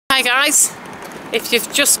Hi guys, if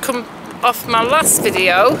you've just come off my last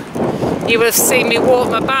video, you will have seen me walk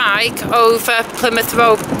my bike over Plymouth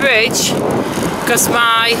Road Bridge because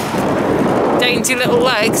my dainty little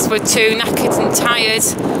legs were too knackered and tired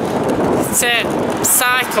to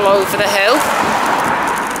cycle over the hill.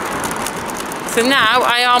 So now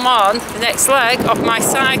I am on the next leg of my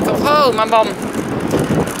cycle home. I'm on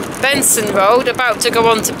Benson Road, about to go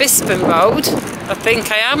on to Bispen Road. I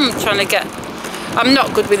think I am trying to get... I'm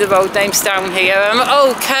not good with the road names down here. I'm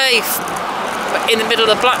okay in the middle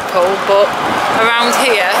of Blackpool, but around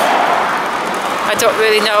here I don't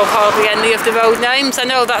really know hardly any of the road names. I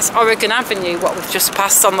know that's Oregon Avenue, what we've just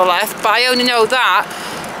passed on the left, but I only know that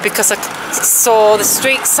because I saw the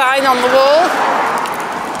street sign on the wall.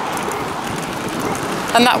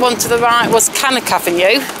 And that one to the right was Cannock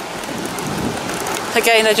Avenue.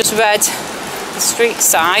 Again, I just read the street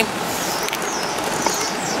sign.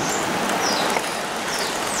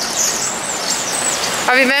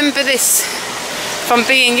 I remember this from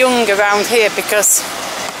being young around here because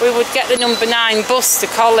we would get the number 9 bus to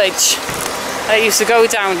college. I used to go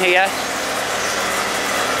down here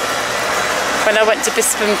when I went to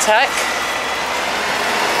Bispen Tech.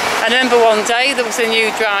 I remember one day there was a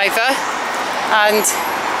new driver and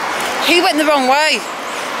he went the wrong way.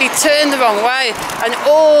 He turned the wrong way and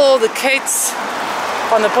all the kids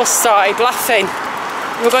on the bus started laughing.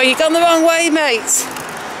 We were going, "You've gone the wrong way, mate."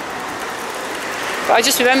 But I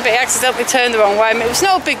just remember he accidentally turned the wrong way. I mean, it was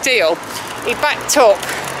no big deal. He backed up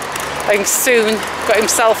and soon got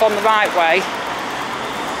himself on the right way.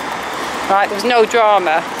 Right, there was no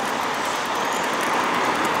drama.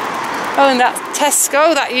 Oh, and that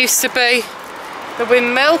Tesco, that used to be the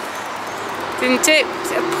Windmill, didn't it?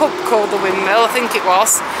 Was it a pub called the Windmill? I think it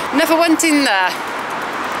was. Never went in there.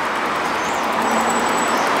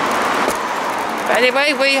 But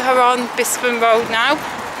anyway, we are on Bispen Road now,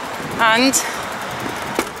 and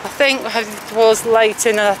I think we're heading towards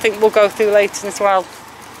Layton, and I think we'll go through Layton as well.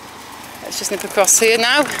 Let's just nip across here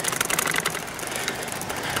now.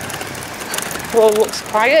 All looks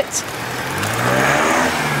quiet.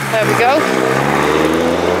 There we go.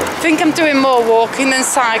 I think I'm doing more walking than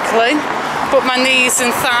cycling, but my knees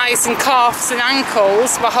and thighs and calves and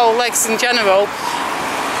ankles, my whole legs in general,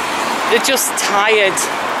 they're just tired.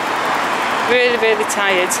 Really, really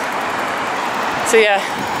tired. So yeah,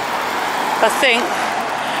 I think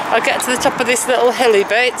I'll get to the top of this little hilly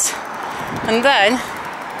bit and then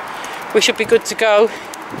we should be good to go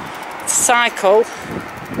to cycle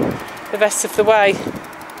the rest of the way,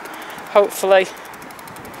 hopefully.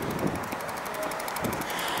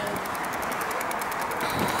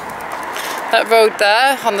 That road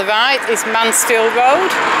there on the right is Mansfield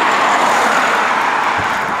Road.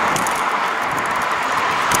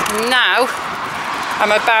 And now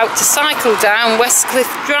I'm about to cycle down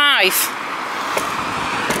Westcliff Drive.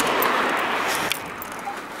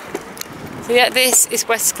 So yeah, this is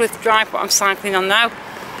Westcliff Drive, what I'm cycling on now.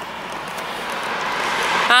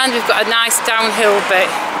 And we've got a nice downhill bit.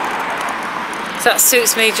 So that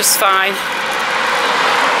suits me just fine.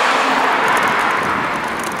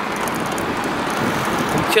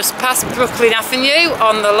 Just past Brooklyn Avenue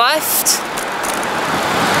on the left.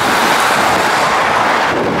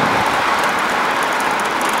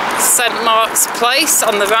 St Mark's Place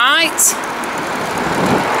on the right.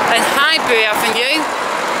 And Highbury Avenue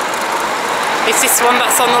is this one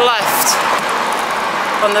that's on the left.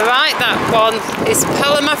 On the right, that one is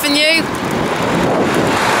Pelham Avenue.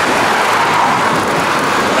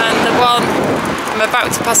 And the one I'm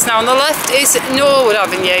about to pass now on the left is Norwood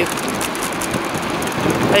Avenue.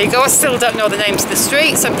 There you go, I still don't know the names of the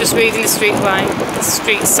streets, I'm just reading the street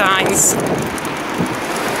signs.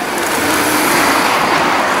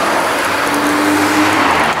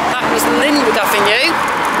 That was Linwood Avenue,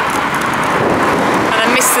 and I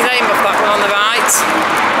missed the name of that one on the right.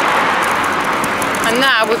 And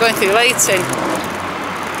now we're going through Layton.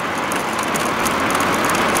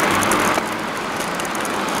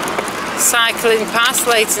 Cycling past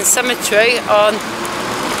Layton Cemetery on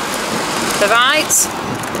the right.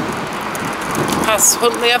 Past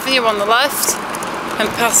Huntley Avenue on the left and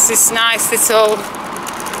past this nice little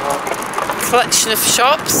collection of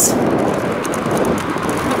shops.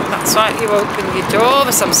 That's right, you open your door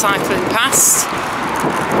as I'm cycling past.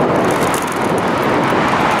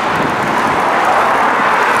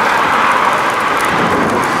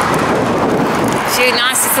 A few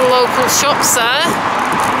nice little local shops there.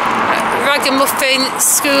 Ragamuffin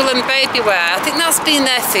School and Baby Wear. I think that's been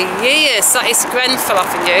there for years. That is Grenfell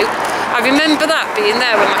Avenue. I remember that being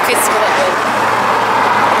there when my kids were little.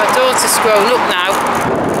 My daughter's grown up now.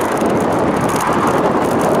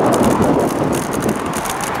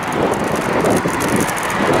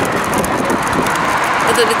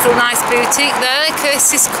 Another little nice boutique there,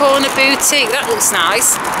 Kirsty's Corner Boutique. That looks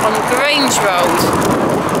nice on Grange Road.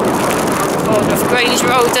 Corner of Grange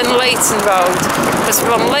Road and Layton Road. Because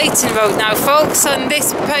we're on Layton Road now, folks, and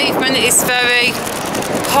this pavement is very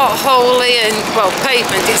potholey and, well,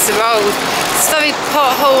 pavement, it's the road. It's very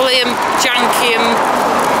potholey and janky and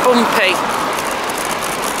bumpy.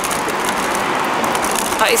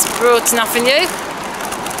 That is Broughton Avenue.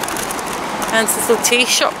 And there's a little tea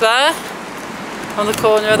shop there on the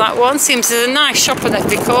corner of that one. Seems there's a nice shop on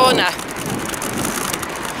every corner.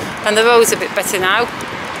 And the road's a bit better now.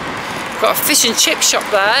 Got a fish and chip shop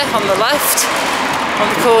there on the left, on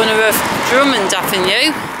the corner of Drummond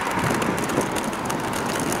Avenue.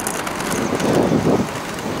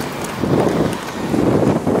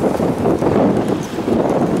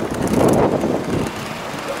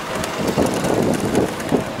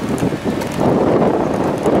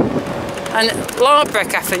 And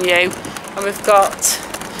Larbreck Avenue, and we've got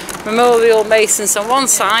Memorial Masons on one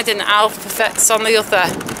side and Alphabets on the other.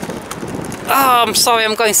 Oh, I'm sorry,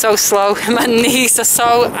 I'm going so slow. My knees are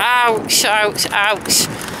so ouch, ouch, ouch.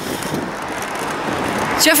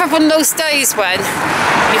 Do you ever have one of those days when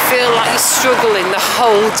you feel like you're struggling the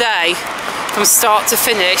whole day from start to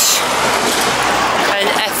finish and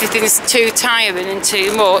everything's too tiring and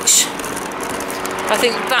too much? I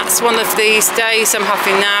think that's one of these days I'm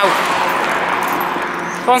having now.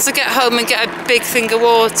 Once I get home and get a big thing of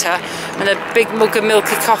water and a big mug of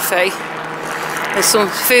milky coffee and some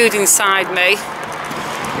food inside me,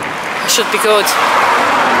 I should be good.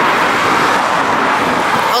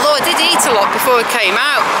 Although I did eat a lot before I came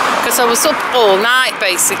out because I was up all night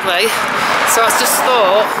basically, so I just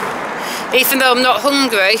thought, even though I'm not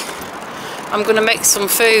hungry, I'm going to make some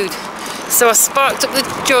food. So I sparked up the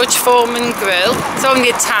George Foreman grill. It's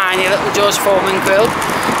only a tiny little George Foreman grill,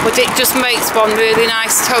 but it just makes one really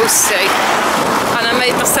nice toasty. And I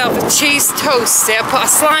made myself a cheese toasty. I put a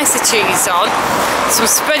slice of cheese on, some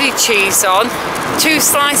spreaded cheese on, 2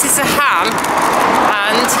 slices of ham,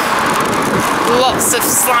 and lots of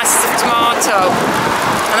slices of tomato.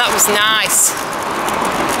 And that was nice.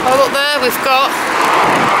 Oh, look there, we've got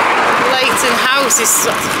Layton houses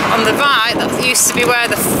on the right. That used to be where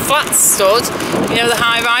the flats stood, you know, the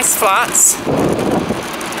high-rise flats.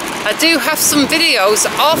 I do have some videos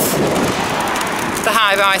of the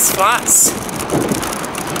high-rise flats.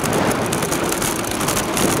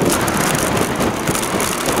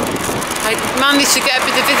 I managed to get a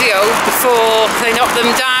bit of video before they knocked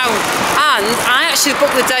them down, and I actually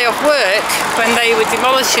booked the day off work when they were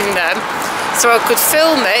demolishing them, so I could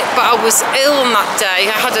film it, but I was ill on that day.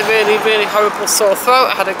 I had a really, really horrible sore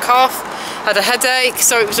throat, I had a cough, had a headache,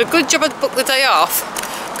 so it was a good job I'd booked the day off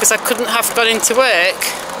because I couldn't have gone into work,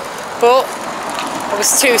 but I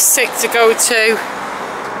was too sick to go to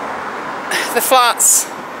the flats,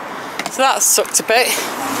 so that sucked a bit.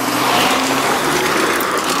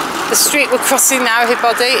 The street we're crossing now,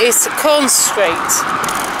 everybody, is Corn Street.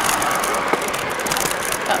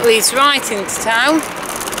 That leads right into town.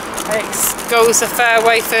 It goes a fair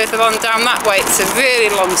way further on down that way. It's a really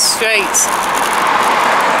long street.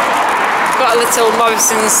 Got a little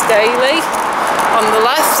Morrison's Daily on the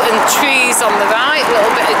left and trees on the right, a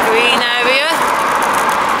little bit of green area.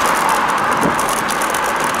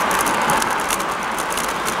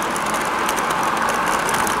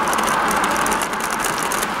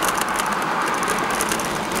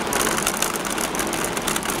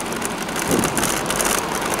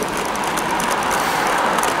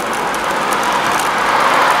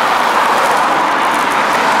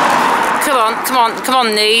 Come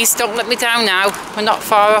on knees, don't let me down now. We're not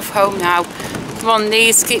far off home now. Come on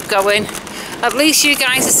knees, keep going. At least you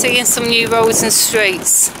guys are seeing some new roads and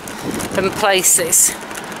streets and places.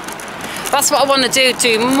 That's what I want to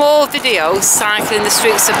do more videos cycling the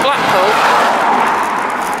streets of Blackpool,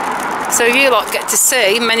 so you lot get to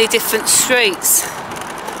see many different streets.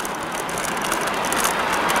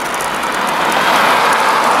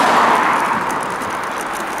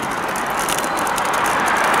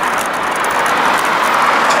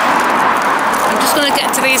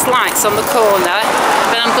 These lights on the corner,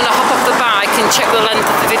 then I'm going to hop off the bike and check the length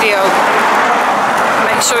of the video,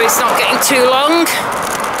 make sure it's not getting too long.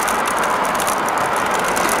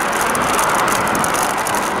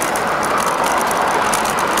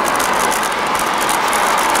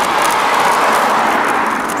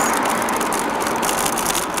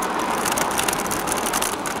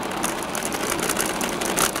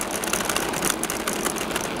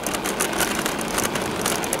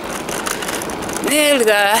 Nearly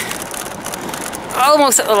there,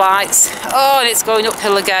 almost at the lights. Oh, and it's going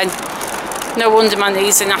uphill again. No wonder my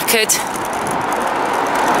knees are knackered.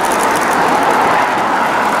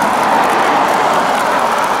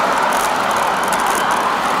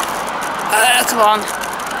 Come on.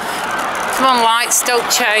 Come on, lights, don't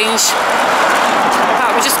change.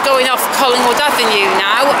 Right, we're just going off Collingwood Avenue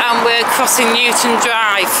now and we're crossing Newton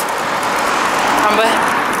Drive. And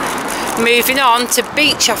we're moving on to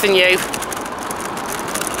Beach Avenue.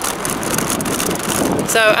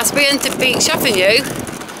 So as we enter Beach Avenue,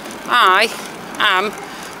 I am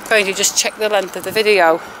going to just check the length of the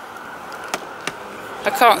video. I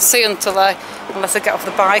can't see unless I get off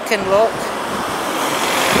the bike and look.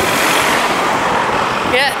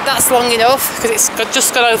 Yeah, that's long enough because it's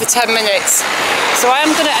just gone over 10 minutes. So I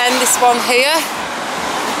am going to end this one here.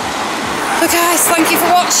 But guys, thank you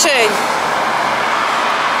for watching.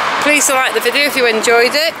 Please like the video if you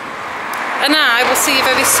enjoyed it. And I will see you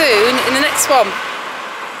very soon in the next one.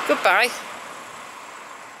 Goodbye.